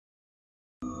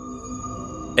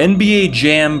NBA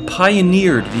Jam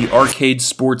pioneered the arcade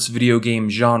sports video game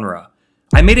genre.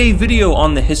 I made a video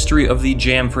on the history of the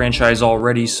Jam franchise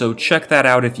already, so check that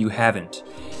out if you haven't.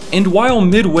 And while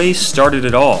Midway started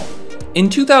it all, in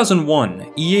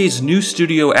 2001, EA's new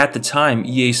studio at the time,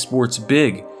 EA Sports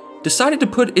Big, decided to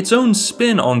put its own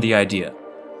spin on the idea.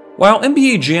 While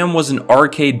NBA Jam was an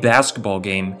arcade basketball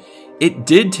game, it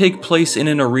did take place in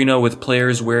an arena with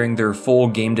players wearing their full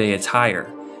game day attire.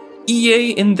 EA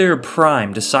in their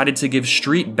prime decided to give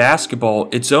street basketball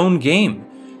its own game,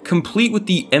 complete with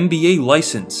the NBA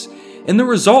license, and the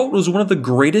result was one of the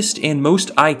greatest and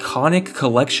most iconic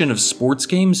collection of sports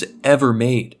games ever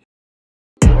made.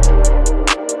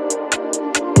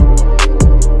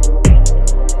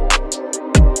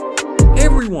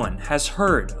 Everyone has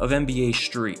heard of NBA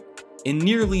Street, and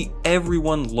nearly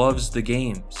everyone loves the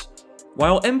games.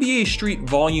 While NBA Street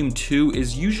Volume 2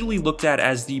 is usually looked at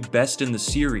as the best in the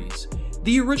series,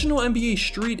 the original NBA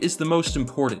Street is the most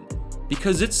important,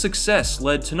 because its success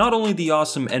led to not only the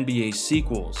awesome NBA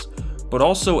sequels, but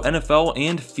also NFL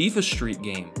and FIFA Street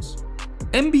games.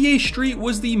 NBA Street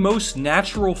was the most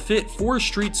natural fit for a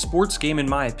street sports game in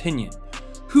my opinion.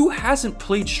 Who hasn't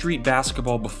played street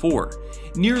basketball before?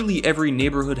 Nearly every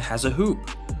neighborhood has a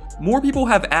hoop. More people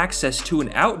have access to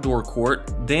an outdoor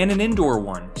court than an indoor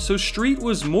one, so Street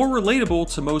was more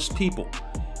relatable to most people.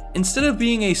 Instead of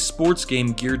being a sports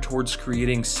game geared towards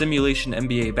creating simulation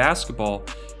NBA basketball,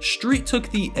 Street took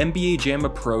the NBA Jam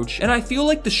approach, and I feel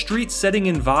like the street setting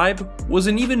and vibe was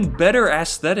an even better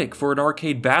aesthetic for an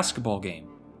arcade basketball game.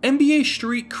 NBA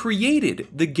Street created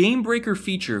the game breaker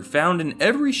feature found in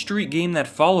every street game that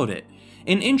followed it,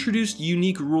 and introduced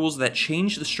unique rules that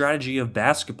changed the strategy of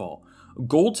basketball.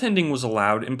 Goaltending was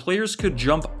allowed, and players could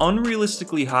jump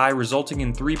unrealistically high, resulting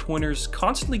in three-pointers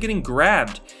constantly getting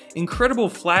grabbed, incredible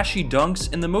flashy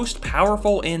dunks, and the most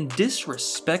powerful and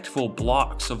disrespectful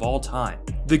blocks of all time.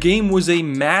 The game was a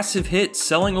massive hit,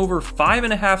 selling over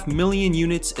 5.5 million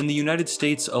units in the United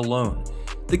States alone.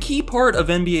 The key part of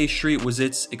NBA Street was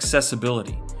its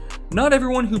accessibility. Not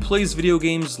everyone who plays video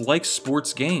games likes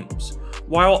sports games.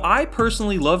 While I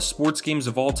personally love sports games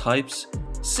of all types,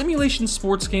 simulation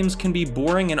sports games can be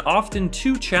boring and often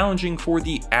too challenging for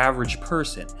the average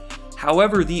person.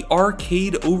 However, the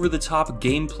arcade over-the-top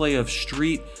gameplay of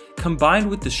Street, combined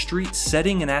with the street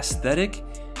setting and aesthetic,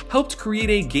 helped create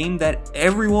a game that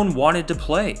everyone wanted to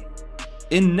play.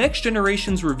 In Next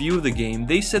Generation's review of the game,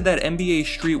 they said that NBA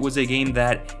Street was a game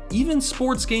that even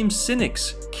sports game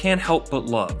cynics can't help but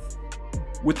love.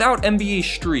 Without NBA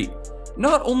Street,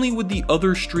 not only would the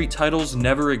other Street titles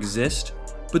never exist,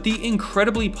 but the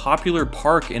incredibly popular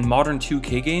Park and modern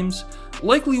 2K games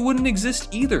likely wouldn't exist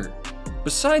either.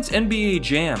 Besides NBA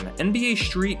Jam, NBA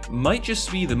Street might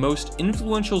just be the most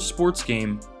influential sports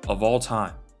game of all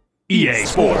time. EA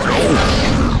Sports.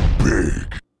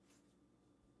 Big.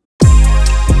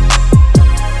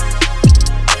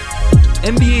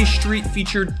 NBA Street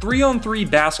featured 3-on-3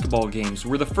 basketball games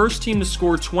where the first team to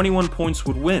score 21 points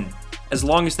would win, as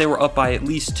long as they were up by at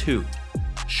least 2.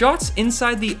 Shots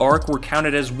inside the arc were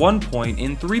counted as 1 point,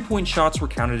 and 3-point shots were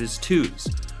counted as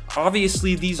 2s.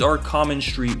 Obviously, these are common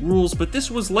Street rules, but this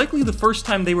was likely the first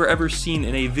time they were ever seen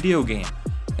in a video game.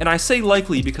 And I say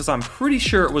likely because I'm pretty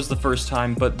sure it was the first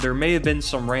time, but there may have been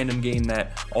some random game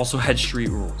that also had Street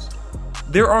rules.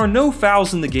 There are no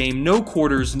fouls in the game, no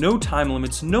quarters, no time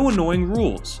limits, no annoying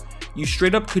rules. You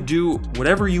straight up could do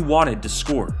whatever you wanted to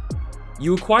score.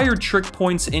 You acquired trick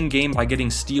points in-game by getting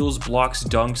steals, blocks,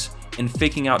 dunks, and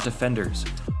faking out defenders,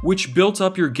 which built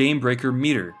up your game breaker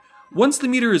meter. Once the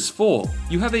meter is full,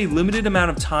 you have a limited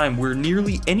amount of time where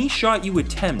nearly any shot you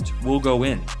attempt will go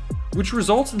in, which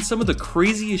results in some of the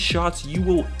craziest shots you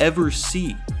will ever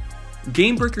see.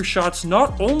 Game breaker shots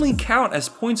not only count as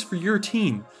points for your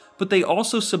team, but they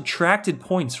also subtracted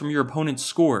points from your opponent's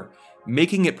score,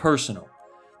 making it personal.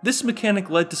 This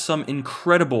mechanic led to some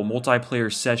incredible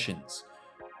multiplayer sessions.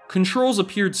 Controls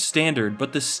appeared standard,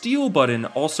 but the steal button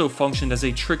also functioned as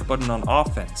a trick button on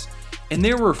offense, and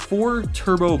there were 4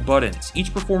 turbo buttons,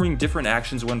 each performing different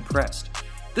actions when pressed.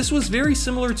 This was very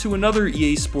similar to another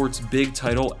EA Sports big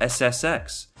title,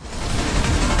 SSX.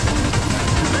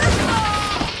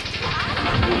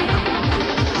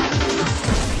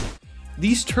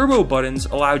 These turbo buttons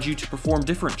allowed you to perform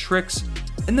different tricks,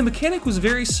 and the mechanic was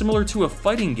very similar to a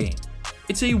fighting game.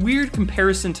 It's a weird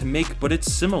comparison to make, but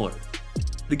it's similar.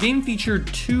 The game featured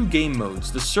 2 game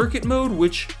modes. The circuit mode,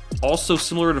 which, also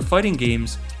similar to fighting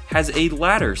games, has a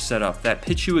ladder set up that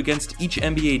pits you against each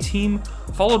NBA team,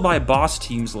 followed by boss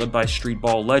teams led by Street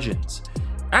Ball legends.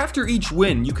 After each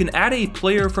win, you can add a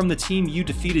player from the team you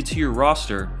defeated to your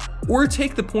roster, or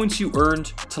take the points you earned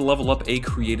to level up a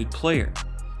created player.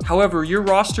 However, your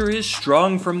roster is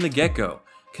strong from the get-go,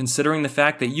 considering the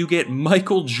fact that you get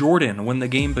Michael Jordan when the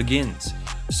game begins.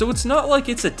 So it's not like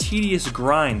it's a tedious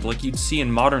grind like you'd see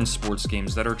in modern sports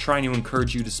games that are trying to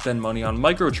encourage you to spend money on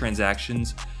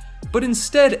microtransactions, but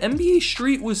instead NBA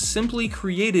Street was simply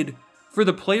created for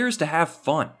the players to have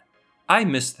fun. I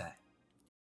miss that.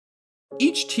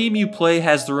 Each team you play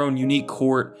has their own unique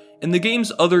court, and the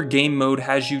game's other game mode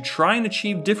has you try and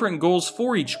achieve different goals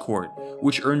for each court,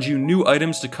 which earns you new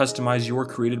items to customize your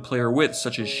created player with,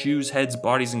 such as shoes, heads,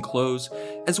 bodies, and clothes,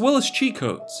 as well as cheat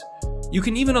codes. You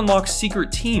can even unlock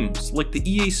secret teams, like the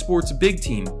EA Sports Big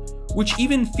Team, which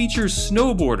even features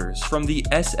snowboarders from the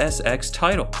SSX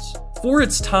titles. For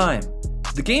its time,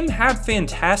 the game had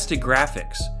fantastic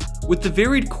graphics, with the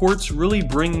varied courts really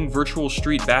bringing virtual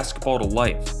street basketball to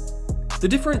life. The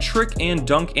different trick and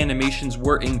dunk animations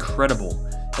were incredible,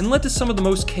 and led to some of the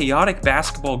most chaotic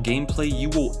basketball gameplay you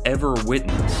will ever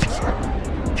witness.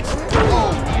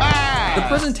 The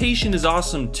presentation is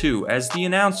awesome too, as the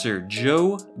announcer,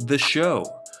 Joe the Show,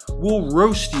 will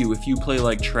roast you if you play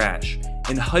like trash,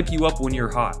 and hype you up when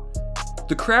you're hot.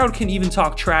 The crowd can even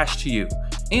talk trash to you,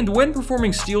 and when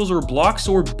performing steals or blocks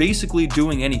or basically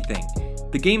doing anything,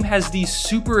 the game has these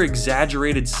super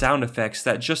exaggerated sound effects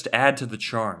that just add to the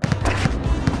charm.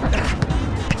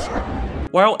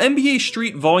 While NBA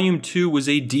Street Volume 2 was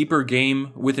a deeper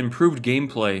game with improved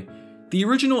gameplay, the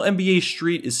original NBA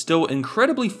Street is still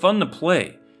incredibly fun to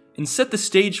play and set the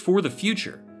stage for the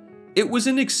future. It was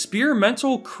an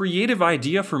experimental, creative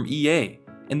idea from EA,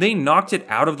 and they knocked it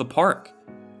out of the park.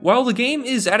 While the game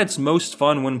is at its most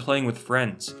fun when playing with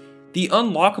friends, the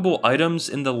unlockable items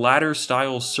in the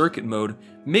ladder-style circuit mode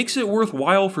makes it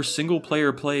worthwhile for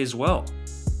single-player play as well.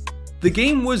 The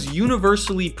game was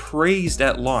universally praised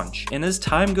at launch, and as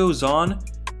time goes on,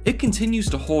 it continues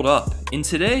to hold up, and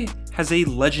today has a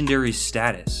legendary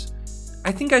status.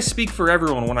 I think I speak for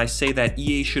everyone when I say that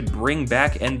EA should bring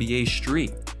back NBA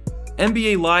Street.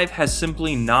 NBA Live has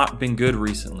simply not been good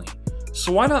recently,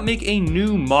 so why not make a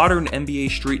new modern NBA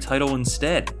Street title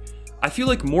instead? I feel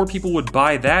like more people would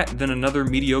buy that than another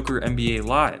mediocre NBA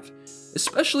Live,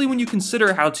 especially when you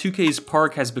consider how 2K's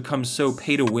Park has become so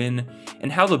pay to win,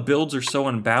 and how the builds are so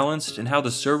unbalanced, and how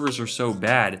the servers are so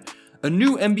bad. A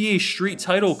new NBA Street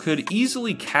title could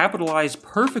easily capitalize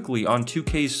perfectly on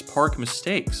 2K's Park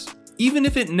mistakes. Even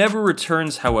if it never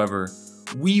returns, however,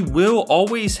 we will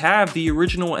always have the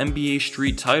original NBA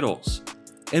Street titles.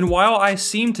 And while I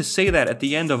seem to say that at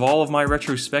the end of all of my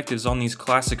retrospectives on these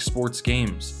classic sports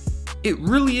games, it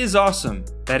really is awesome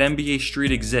that NBA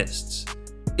Street exists.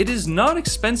 It is not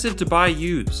expensive to buy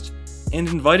used, and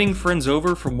inviting friends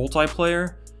over for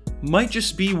multiplayer might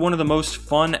just be one of the most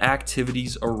fun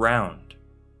activities around.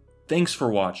 Thanks for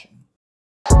watching.